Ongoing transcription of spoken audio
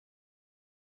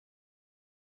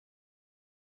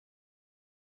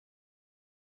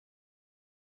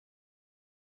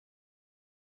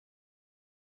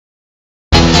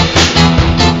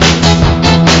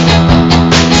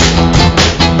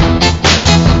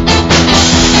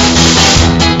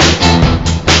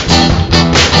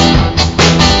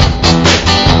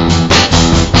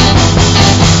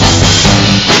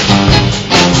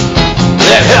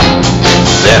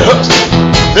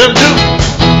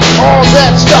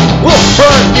stuff will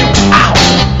burn you out.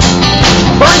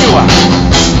 Burn you out.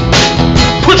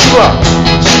 Put you up.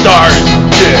 Start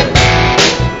dead.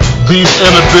 These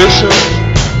inhibitions,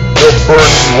 they'll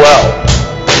burn you out.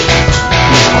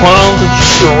 These clowns that you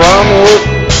surround with,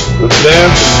 the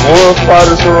dance and glorify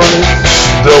this erroneous,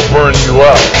 they'll burn you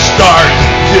out. Start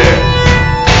dead.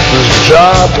 This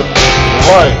job and this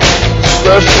life,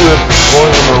 especially if it's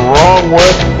going in the wrong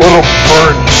way, it'll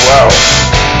burn you out.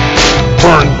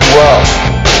 Burn you out.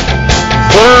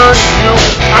 Burn you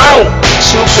out.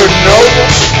 Supernova,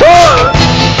 burn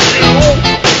you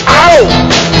out.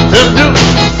 And do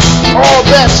all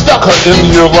that stuff. Cut into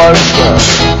your lifestyle.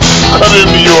 Cut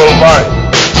into your life.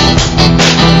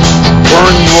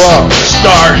 Burn you out.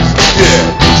 Start dead.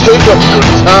 Take up your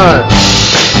time.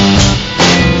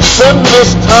 Spend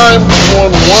this time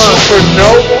on one.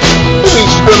 Supernova, you be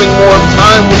spending more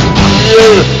time with the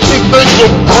Creator. These things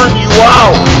will burn you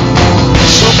out.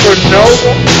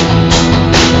 Supernova,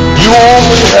 you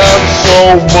only have so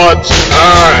much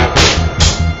time.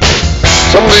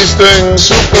 Some of these things,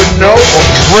 supernova, will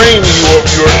drain you of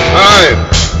your time,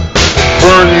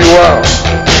 burn you out.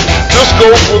 This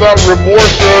goes without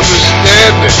remorse or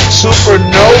understanding.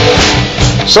 Supernova,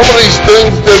 some of these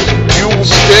things that you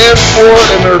stand for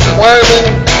and are claiming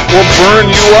will burn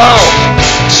you out.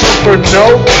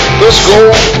 Supernova, this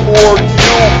goes for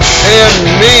you and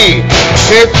me.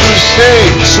 Can't you see?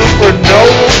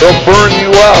 Supernova, they'll burn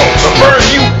you out. They'll burn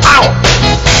you out.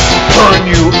 Burn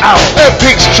you out. That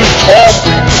peak's too tall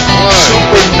for you.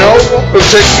 Supernova, will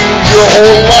take you your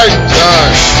whole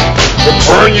lifetime. They'll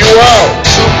burn you out.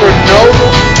 Supernova,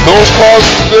 those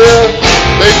causes there,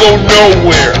 they go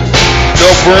nowhere.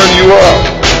 They'll burn you out.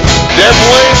 That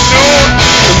Blaine dude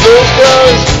and those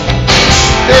guys,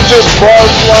 they're just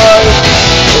barflies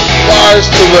that flies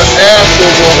to the ass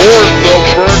of a horse. They'll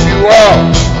burn you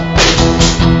out.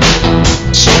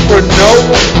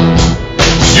 Supernova,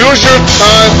 use your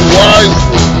time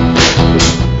wisely.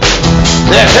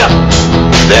 That help,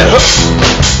 that hook,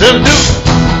 them do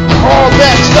all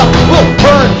that stuff will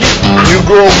burn you out. You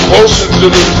grow closer to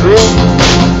the truth,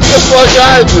 just like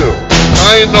I do.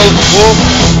 I ain't no fool,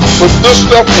 but this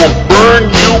stuff will burn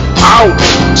you out.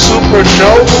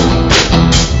 Supernova,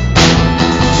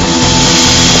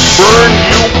 burn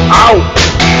you out.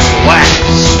 Black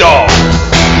star.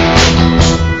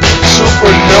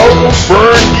 Supernova,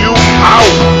 burn you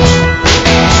out.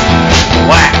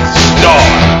 Black star.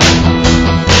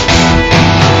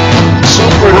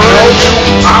 Supernova, burn you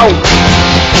out.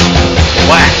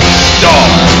 Black star.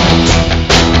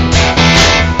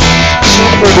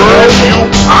 Burn you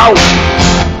out.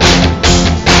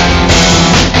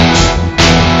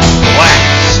 Black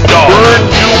star. Burn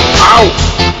you out.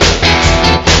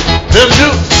 Them do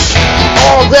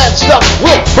all that stuff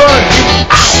will burn you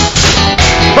out.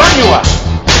 Burn you out.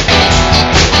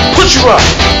 Put you up.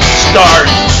 Start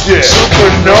dead.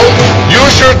 Supernova,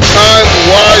 use your time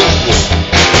wisely.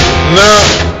 Now,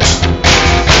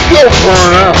 you'll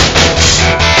burn out.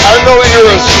 I know you're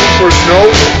a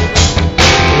supernova.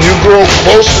 You grow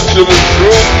closer to the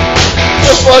truth,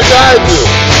 just like I do.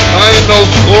 I ain't no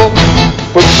sloop,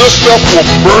 but this stuff will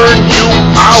burn you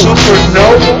out.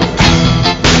 Supernova,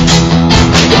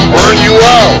 will burn you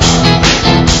out.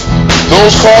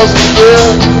 Those causes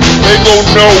there, they go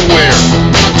nowhere.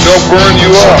 They'll burn you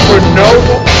out.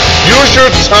 Supernova, use your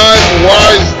time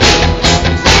wisely.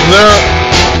 Now,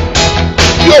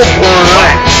 you'll burn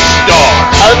out. Star.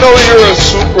 I know you're a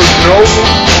supernova.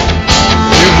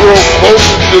 You grow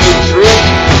closer to the truth,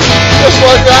 just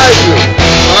like I do.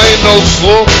 I ain't no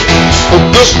sloop, but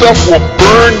this stuff will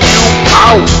burn you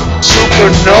out.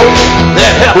 Supernova,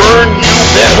 that help, burn you,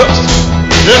 that hooks,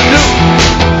 them do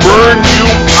burn you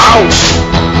out.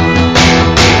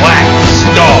 Black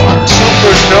star.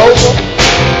 Supernova,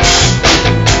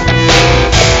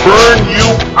 burn you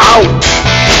out.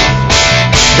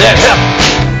 That help,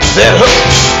 that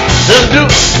hooks, them do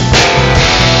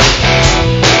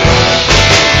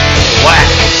Black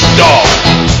star.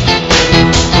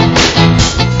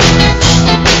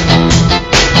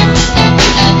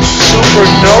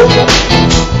 Supernova,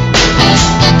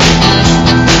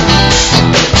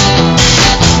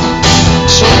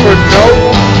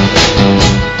 supernova,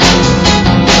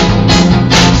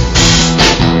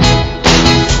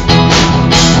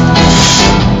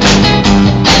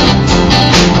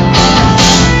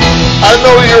 I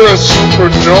know you're a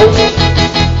supernova.